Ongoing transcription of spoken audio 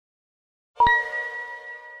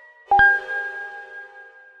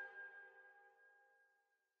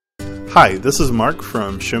Hi, this is Mark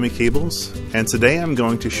from ShowMeCables, and today I'm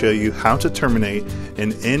going to show you how to terminate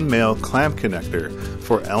an end-male clamp connector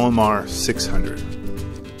for LMR 600.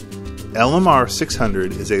 LMR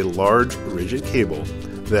 600 is a large, rigid cable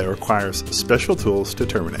that requires special tools to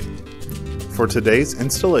terminate. For today's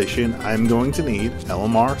installation, I'm going to need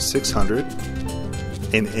LMR 600,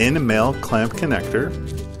 an end-male clamp connector,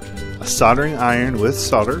 a soldering iron with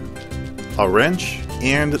solder, a wrench,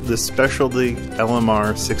 and the specialty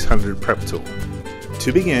LMR 600 prep tool.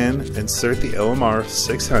 To begin, insert the LMR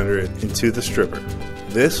 600 into the stripper.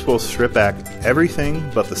 This will strip back everything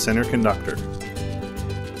but the center conductor.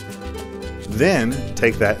 Then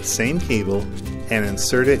take that same cable and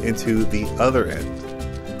insert it into the other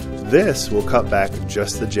end. This will cut back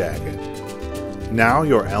just the jagged. Now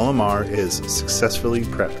your LMR is successfully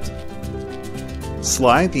prepped.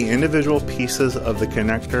 Slide the individual pieces of the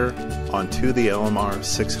connector onto the LMR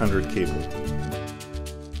 600 cable.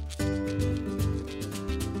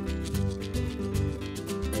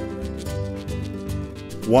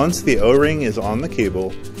 Once the O-ring is on the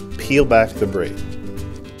cable, peel back the braid.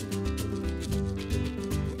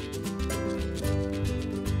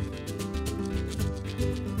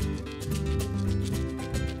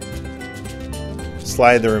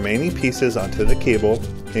 Slide the remaining pieces onto the cable,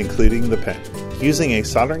 including the pin. Using a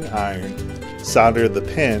soldering iron, solder the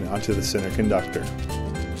pin onto the center conductor.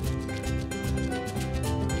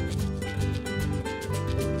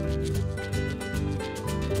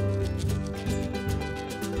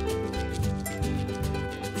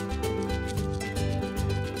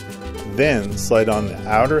 Then slide on the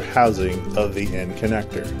outer housing of the end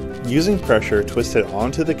connector. Using pressure, twist it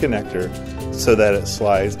onto the connector so that it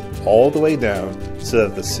slides all the way down so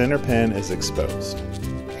that the center pin is exposed.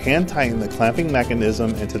 Hand tighten the clamping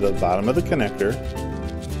mechanism into the bottom of the connector.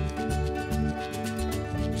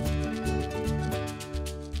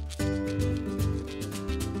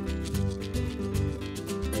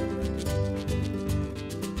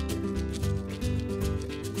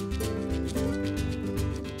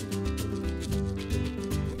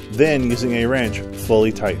 Then, using a wrench,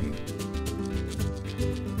 fully tighten.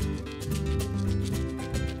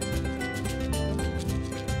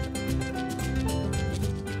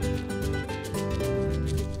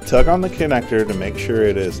 Tug on the connector to make sure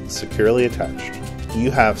it is securely attached.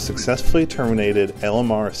 You have successfully terminated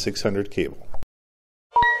LMR 600 cable.